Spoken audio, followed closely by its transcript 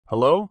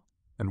Hello,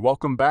 and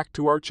welcome back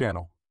to our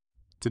channel.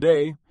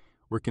 Today,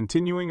 we're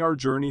continuing our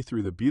journey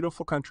through the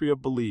beautiful country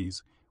of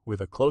Belize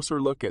with a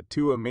closer look at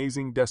two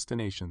amazing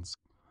destinations,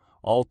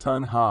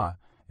 Altun Ha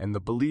and the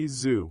Belize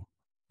Zoo.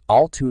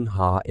 Altun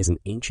Ha is an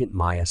ancient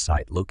Maya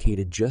site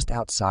located just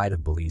outside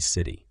of Belize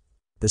City.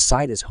 The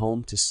site is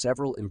home to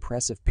several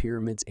impressive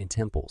pyramids and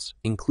temples,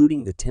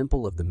 including the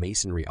Temple of the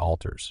Masonry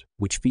Altars,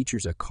 which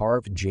features a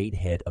carved jade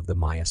head of the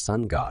Maya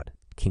sun god,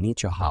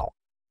 Ha.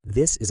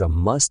 This is a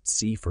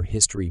must-see for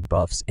history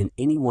buffs and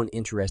anyone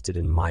interested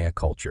in Maya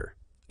culture.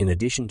 In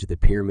addition to the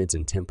pyramids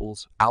and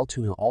temples,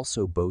 Altun Ha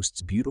also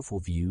boasts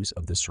beautiful views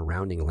of the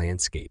surrounding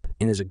landscape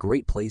and is a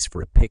great place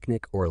for a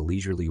picnic or a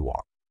leisurely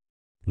walk.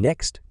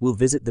 Next, we'll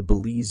visit the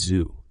Belize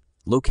Zoo,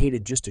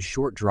 located just a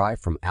short drive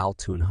from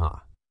Altun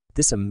Ha.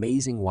 This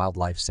amazing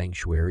wildlife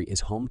sanctuary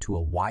is home to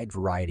a wide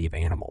variety of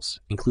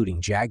animals, including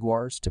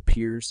jaguars,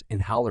 tapirs,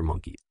 and howler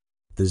monkeys.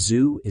 The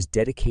zoo is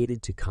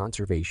dedicated to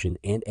conservation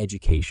and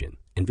education,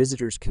 and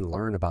visitors can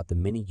learn about the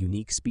many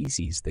unique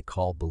species that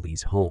call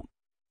Belize home.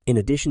 In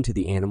addition to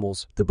the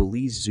animals, the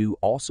Belize Zoo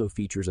also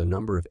features a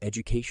number of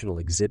educational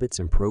exhibits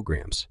and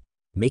programs,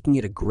 making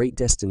it a great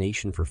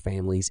destination for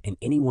families and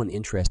anyone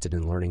interested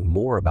in learning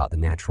more about the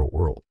natural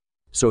world.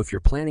 So if you're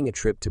planning a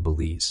trip to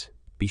Belize,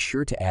 be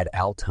sure to add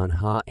Altun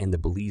Ha and the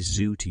Belize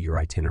Zoo to your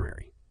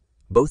itinerary.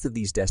 Both of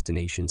these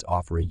destinations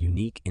offer a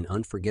unique and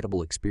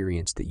unforgettable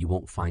experience that you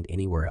won't find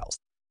anywhere else.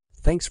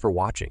 Thanks for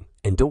watching,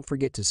 and don't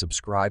forget to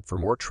subscribe for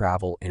more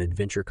travel and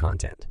adventure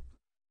content.